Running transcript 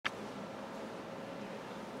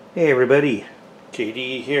Hey everybody,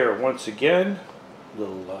 JD here once again.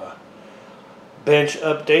 Little bench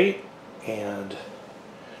update and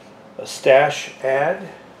a stash ad.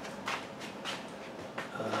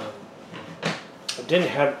 I didn't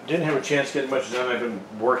have a chance to get much done. I've been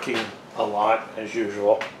working a lot as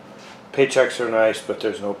usual. Paychecks are nice, but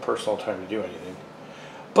there's no personal time to do anything.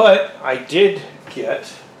 But I did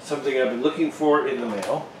get something I've been looking for in the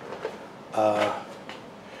mail. I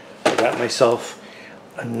got myself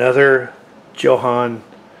another Johan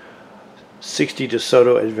 60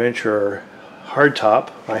 DeSoto Adventurer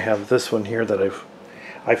hardtop. I have this one here that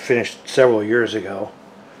I finished several years ago.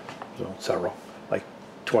 So like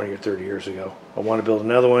 20 or 30 years ago. I want to build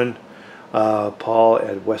another one. Paul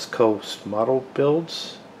at West Coast Model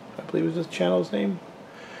Builds, I believe is his channel's name,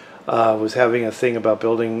 was having a thing about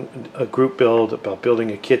building a group build, about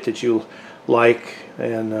building a kit that you like,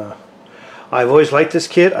 and I've always liked this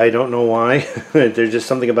kit. I don't know why. There's just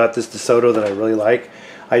something about this DeSoto that I really like.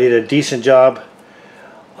 I did a decent job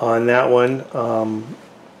on that one.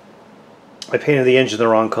 I painted the engine the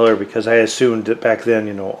wrong color because I assumed that back then,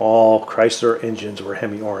 you know, all Chrysler engines were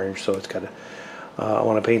Hemi orange. So it's got to. I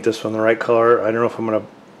want to paint this one the right color. I don't know if I'm going to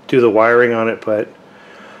do the wiring on it, but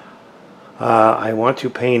I want to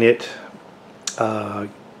paint it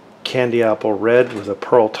candy apple red with a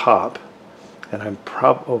pearl top. And I'm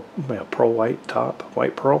pearl white top,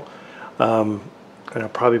 white pearl. And I'll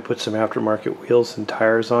probably put some aftermarket wheels and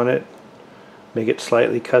tires on it, make it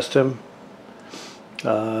slightly custom.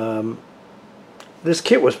 This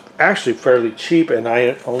kit was actually fairly cheap, and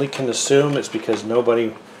I only can assume it's because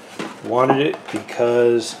nobody wanted it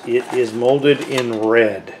because it is molded in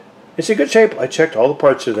red. It's in good shape. I checked, all the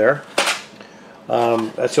parts are there.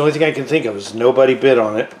 That's the only thing I can think of is nobody bid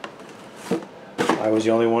on it. I was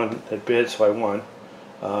the only one that bid, so I won.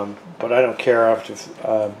 But I don't care. I have to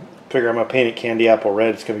figure I'm gonna paint it candy apple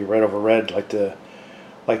red. It's gonna be red over red, like the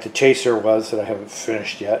Chaser was that I haven't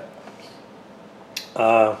finished yet.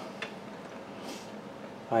 I'm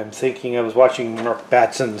thinking. I was watching Mark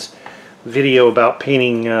Batson's video about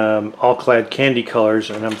painting all-clad candy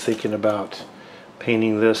colors, and I'm thinking about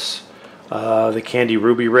painting this the candy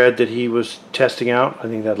ruby red that he was testing out. I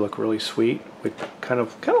think that'd look really sweet. With kind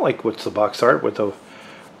of like what's the box art with the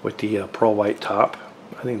pearl white top.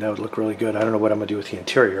 I think that would look really good. I don't know what I'm gonna do with the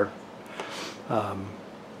interior. That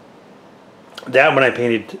one I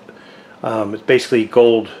painted, it's basically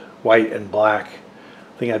gold, white, and black.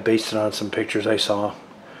 I think I based it on some pictures I saw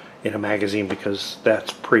in a magazine because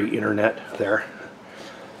that's pre-internet there.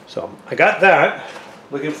 So I got that.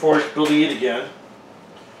 Looking forward to building it again.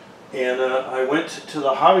 And I went to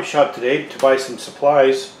the hobby shop today to buy some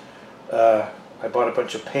supplies. I bought a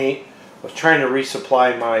bunch of paint. I was trying to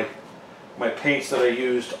resupply my paints that I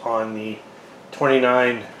used on the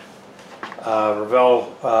 29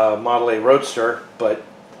 Revell Model A Roadster, but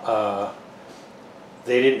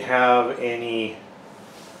they didn't have any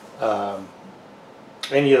of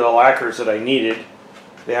the lacquers that I needed.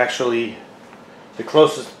 They actually, the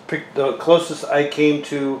closest I came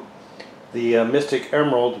to the Mystic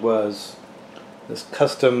Emerald was this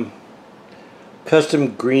custom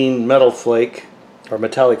green metal flake, or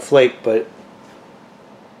metallic flake, but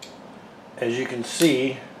as you can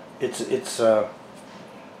see, that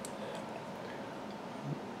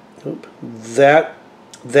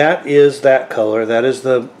is that color. That is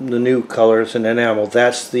the new colors in enamel.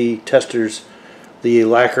 That's the Testors, the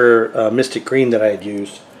lacquer Mystic Green that I had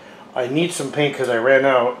used. I need some paint because I ran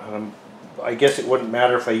out. I guess it wouldn't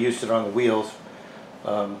matter if I used it on the wheels.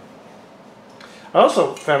 I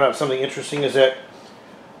also found out something interesting is that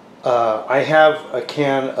I have a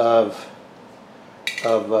can of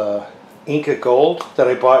Inca Gold that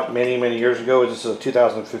I bought many years ago. This is a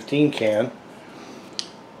 2015 can,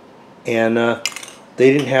 and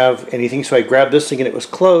they didn't have anything, so I grabbed this thing and it was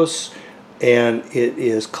close, and it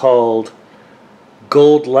is called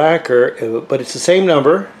Gold Lacquer, but it's the same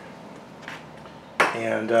number,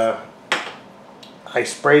 and I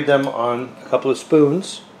sprayed them on a couple of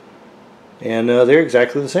spoons, and they're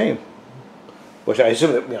exactly the same. Which I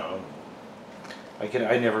assume that, you know,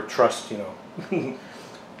 I never trust, you know,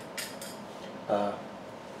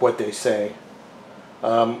 what they say.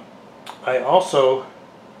 I also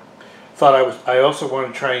thought I also wanted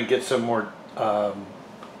to try and get some more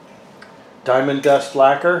Diamond Dust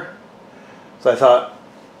lacquer. So I thought,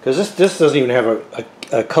 because this doesn't even have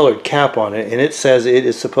a colored cap on it, and it says it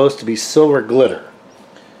is supposed to be silver glitter.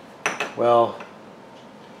 Well,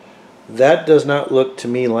 that does not look to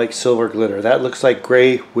me like silver glitter. That looks like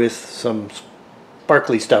gray with some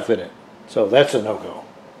sparkly stuff in it. So that's a no-go.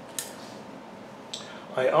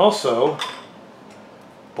 I also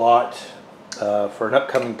bought for an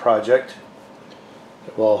upcoming project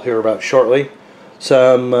that we'll hear about shortly.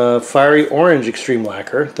 Some Fiery Orange Extreme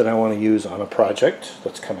Lacquer that I want to use on a project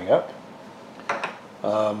that's coming up.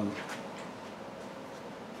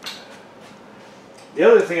 The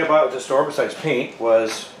other thing I bought at the store besides paint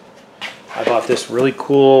was I bought this really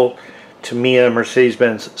cool Tamiya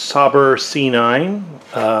Mercedes-Benz Sauber C9.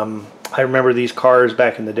 I remember these cars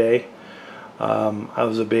back in the day. I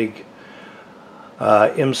was a big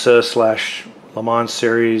IMSA / Le Mans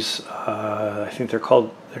series. I think they're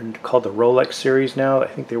called the Rolex series now. I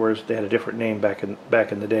think they had a different name back in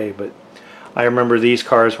the day, but I remember these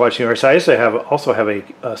cars watching our side. I used to also have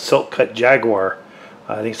a silk cut Jaguar.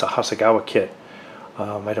 I think it's a Hasegawa kit.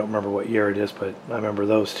 I don't remember what year it is, but I remember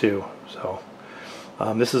those too. So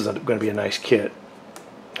this is going to be a nice kit,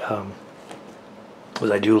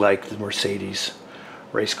 because I do like the Mercedes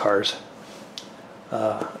race cars.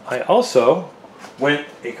 I also went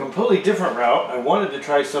a completely different route. I wanted to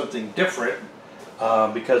try something different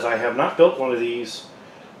because I have not built one of these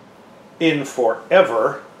in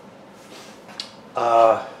forever.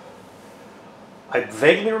 I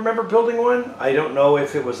vaguely remember building one. I don't know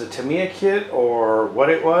if it was a Tamiya kit or what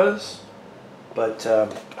it was, but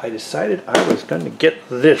I decided I was going to get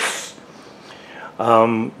this.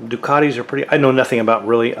 Ducatis are pretty. I know nothing about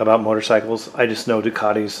motorcycles. I just know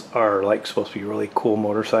Ducatis are like supposed to be really cool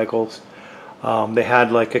motorcycles. They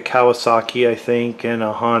had like a Kawasaki, I think, and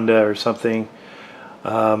a Honda or something,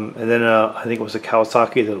 and then I think it was a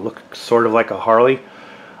Kawasaki that looked sort of like a Harley,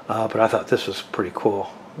 but I thought this was pretty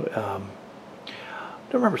cool.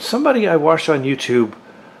 I don't remember, somebody I watched on YouTube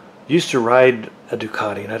used to ride a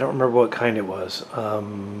Ducati, and I don't remember what kind it was. I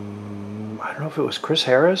don't know if it was Chris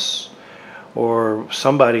Harris or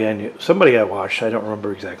somebody I knew, somebody I watched. I don't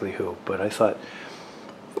remember exactly who, but I thought,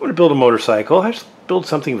 I'm going to build a motorcycle. I just build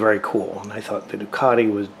something very cool, and I thought the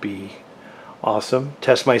Ducati would be awesome.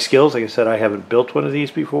 Test my skills. Like I said, I haven't built one of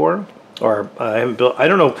these before, or I haven't built. I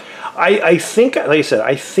don't know. I think, like I said,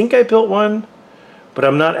 I think I built one, but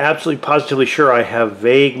I'm not absolutely positively sure. I have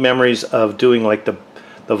vague memories of doing like the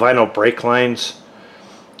vinyl brake lines,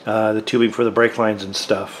 the tubing for the brake lines and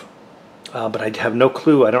stuff. But I have no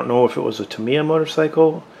clue. I don't know if it was a Tamiya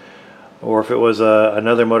motorcycle or if it was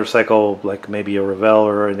another motorcycle, like maybe a Revell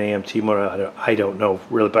or an AMT motor. I don't know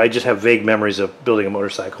really, but I just have vague memories of building a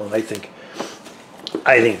motorcycle, and I think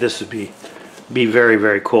this would be very,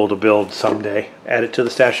 very cool to build someday. Add it to the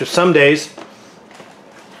stash of some days.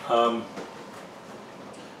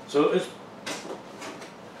 So it's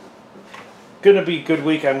going to be a good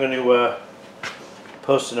week. I'm going to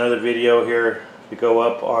post another video here to go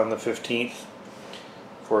up on the 15th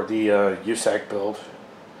for the USAC build.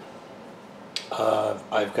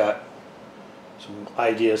 I've got some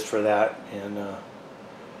ideas for that, and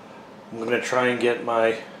I'm going to try and get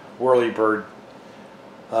my Whirlybird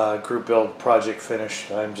group build project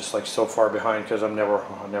finished. I'm just like so far behind because I'm never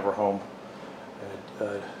home.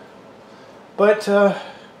 But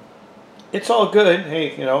it's all good.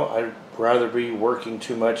 Hey, you know, I'd rather be working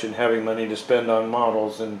too much and having money to spend on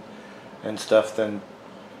models and stuff than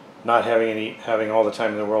not having all the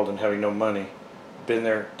time in the world and having no money. Been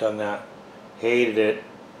there, done that, hated it.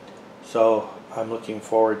 So I'm looking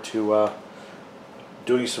forward to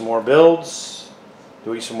doing some more builds,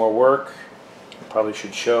 doing some more work. I probably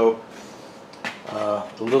should show a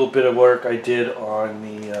little bit of work I did on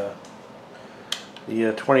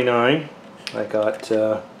the 29. I got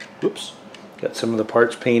got some of the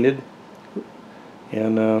parts painted,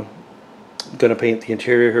 and I'm gonna paint the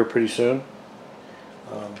interior here pretty soon,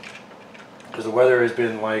 because the weather has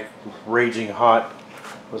been like raging hot.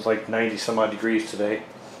 It was like 90 some odd degrees today,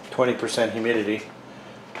 20% humidity.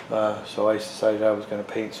 So I decided I was going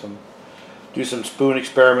to paint do some spoon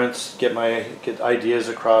experiments, get ideas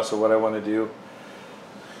across of what I want to do,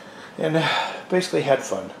 and basically had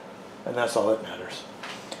fun, and that's all that matters.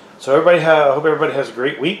 So I hope everybody has a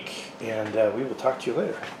great week, and we will talk to you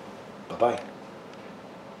later. Bye-bye.